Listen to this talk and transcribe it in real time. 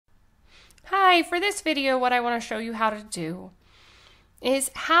Hi, for this video what I want to show you how to do is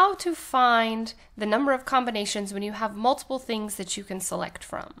how to find the number of combinations when you have multiple things that you can select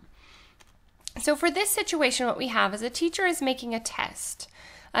from. So for this situation what we have is a teacher is making a test.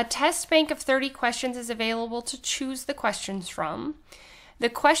 A test bank of 30 questions is available to choose the questions from. The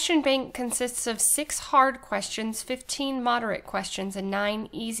question bank consists of 6 hard questions, 15 moderate questions, and 9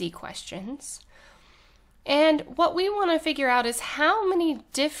 easy questions. And what we want to figure out is how many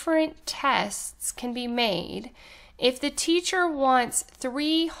different tests can be made if the teacher wants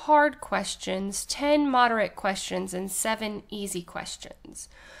 3 hard questions, 10 moderate questions, and 7 easy questions.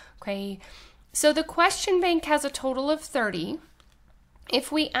 Okay, so the question bank has a total of 30.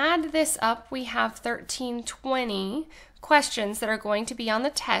 If we add this up, we have 20 questions that are going to be on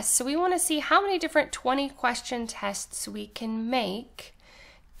the test. So we want to see how many different 20 question tests we can make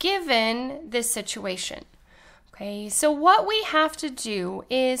given this situation. Okay, so what we have to do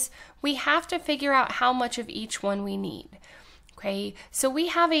is we have to figure out how much of each one we need. Okay, so we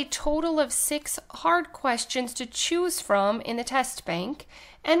have a total of 6 hard questions to choose from in the test bank,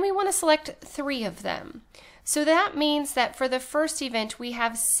 and we want to select 3 of them. So that means that for the first event we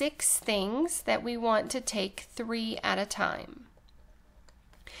have 6 things that we want to take 3 at a time.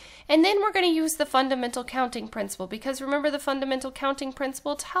 And then we're going to use the fundamental counting principle, because remember the fundamental counting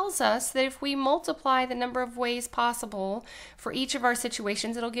principle tells us that if we multiply the number of ways possible for each of our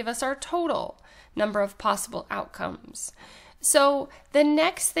situations, it'll give us our total number of possible outcomes. So the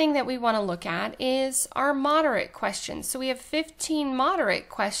next thing that we want to look at is our moderate questions. So we have 15 moderate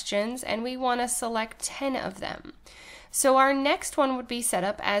questions and we want to select 10 of them. So our next one would be set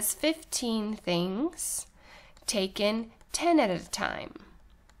up as 15 things taken 10 at a time.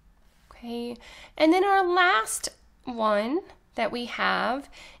 Okay, and then our last one that we have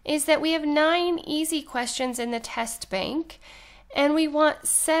is that we have 9 easy questions in the test bank and we want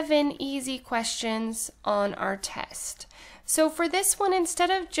 7 easy questions on our test. So for this one, instead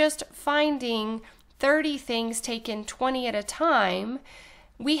of just finding 30 things taken 20 at a time,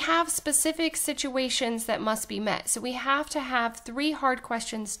 we have specific situations that must be met. So we have to have 3 hard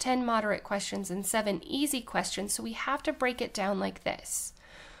questions, 10 moderate questions, and 7 easy questions. So we have to break it down like this.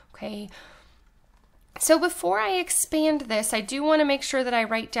 Okay, so before I expand this, I do want to make sure that I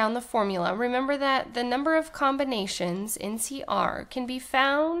write down the formula. Remember that the number of combinations, NCR, can be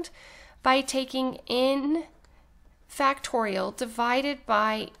found by taking n factorial divided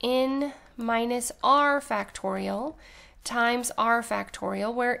by n minus r factorial times r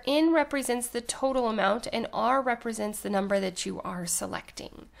factorial, where n represents the total amount and r represents the number that you are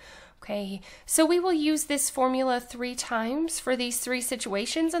selecting. Okay, so we will use this formula 3 times for these 3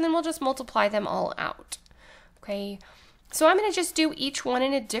 situations, and then we'll just multiply them all out. Okay, so I'm going to just do each one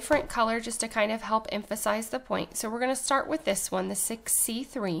in a different color just to kind of help emphasize the point. So we're going to start with this one, the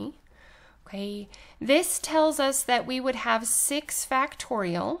 6C3. Okay, this tells us that we would have 6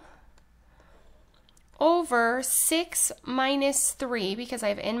 factorial over 6 minus 3, because I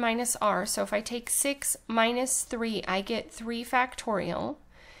have n minus r. So if I take 6 minus 3, I get 3 factorial.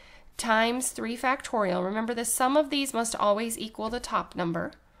 Times 3 factorial. Remember, the sum of these must always equal the top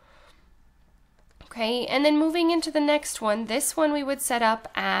number. Okay, and then moving into the next one, this one we would set up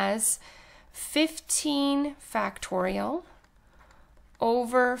as 15 factorial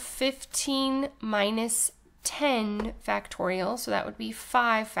over 15 minus 10 factorial, so that would be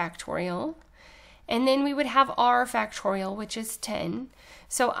 5 factorial. And then we would have r factorial, which is 10.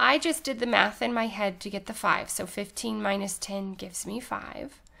 So I just did the math in my head to get the 5. So 15 minus 10 gives me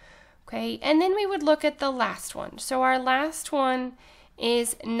 5. Okay, and then we would look at the last one. So our last one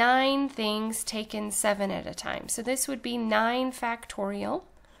is 9 things taken 7 at a time. So this would be 9 factorial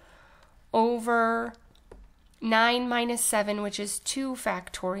over 9 minus 7, which is 2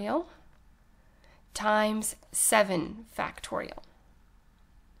 factorial, times 7 factorial.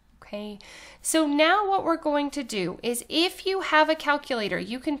 Okay, so now what we're going to do is, if you have a calculator,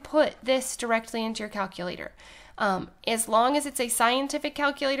 you can put this directly into your calculator. As long as it's a scientific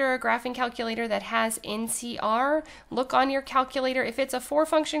calculator or a graphing calculator that has NCR, look on your calculator. If it's a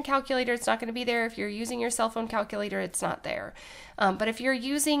 4-function calculator, it's not going to be there. If you're using your cell phone calculator, it's not there. But if you're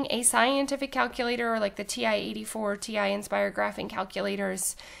using a scientific calculator, or like the TI-84, TI-Inspire graphing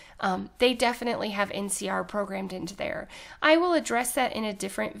calculators, they definitely have NCR programmed into there. I will address that in a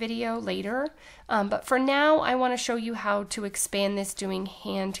different video later, but for now I want to show you how to expand this doing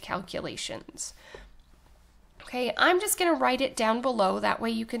hand calculations. Okay, I'm just going to write it down below, that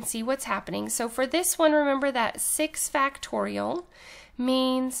way you can see what's happening. So for this one, remember that 6 factorial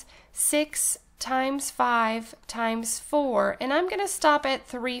means 6 times 5 times 4, and I'm going to stop at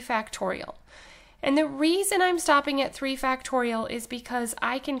 3 factorial. And the reason I'm stopping at 3 factorial is because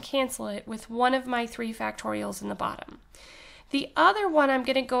I can cancel it with one of my 3 factorials in the bottom. The other one I'm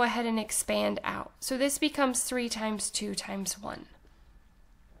going to go ahead and expand out. So this becomes 3 times 2 times 1.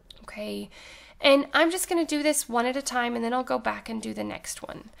 Okay, and I'm just going to do this one at a time, and then I'll go back and do the next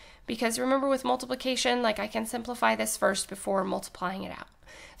one. Because remember, with multiplication, like, I can simplify this first before multiplying it out.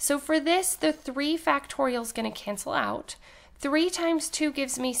 So for this, the 3 factorial is going to cancel out. 3 times 2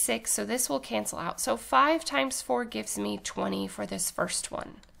 gives me 6, so this will cancel out. So 5 times 4 gives me 20 for this first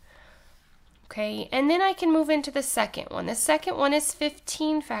one. Okay, and then I can move into the second one. The second one is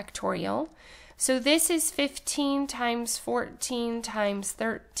 15 factorial. So this is 15 times 14 times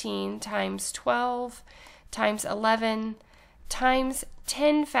 13 times 12 times 11 times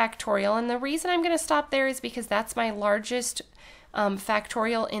 10 factorial. And the reason I'm going to stop there is because that's my largest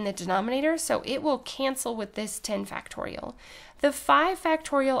factorial in the denominator, so it will cancel with this 10 factorial. The 5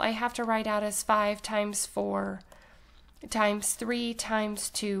 factorial I have to write out as 5 times 4 times 3 times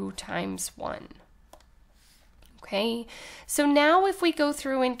 2 times 1. Okay, so now if we go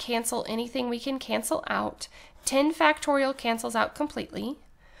through and cancel anything we can cancel out, 10 factorial cancels out completely.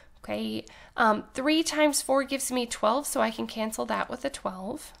 Okay, 3 times 4 gives me 12, so I can cancel that with a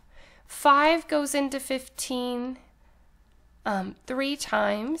 12. 5 goes into 15 3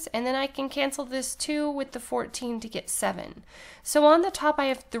 times, and then I can cancel this 2 with the 14 to get 7. So on the top I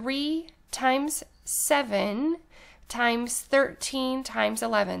have 3 times 7 times 13 times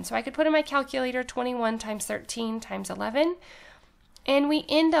 11. So I could put in my calculator 21 times 13 times 11, and we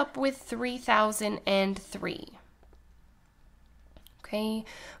end up with 3003. Okay,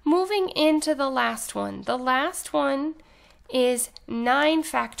 moving into the last one. The last one is 9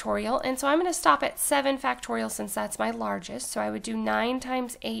 factorial, and so I'm going to stop at 7 factorial since that's my largest. So I would do 9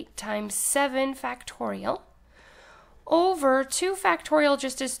 times 8 times 7 factorial over 2 factorial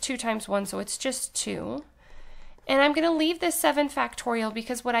just as 2 times 1, so it's just 2. And I'm going to leave this 7 factorial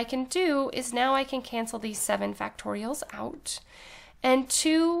because what I can do is now I can cancel these 7 factorials out. And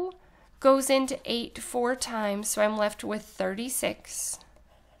 2 goes into 8 4 times, so I'm left with 36.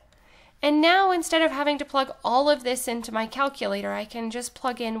 And now instead of having to plug all of this into my calculator, I can just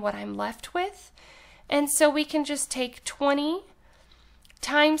plug in what I'm left with. And so we can just take 20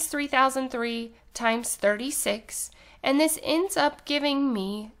 times 3003 times 36, and this ends up giving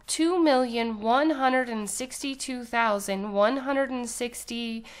me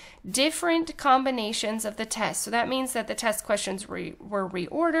 2,162,160 different combinations of the test. So that means that the test questions were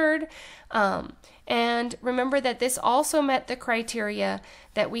reordered. And remember that this also met the criteria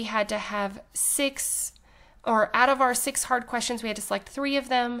that we had to have 6, or out of our 6 hard questions, we had to select 3 of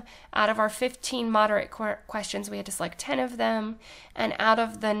them. Out of our 15 moderate questions, we had to select 10 of them. And out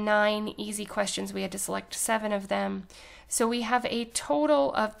of the 9 easy questions, we had to select 7 of them. So we have a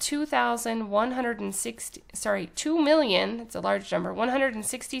total of 2 million, it's a large number,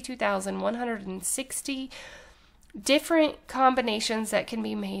 162,160 different combinations that can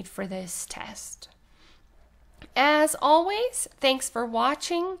be made for this test. As always, thanks for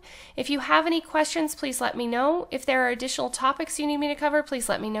watching. If you have any questions, please let me know. If there are additional topics you need me to cover, please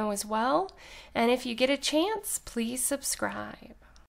let me know as well. And if you get a chance, please subscribe.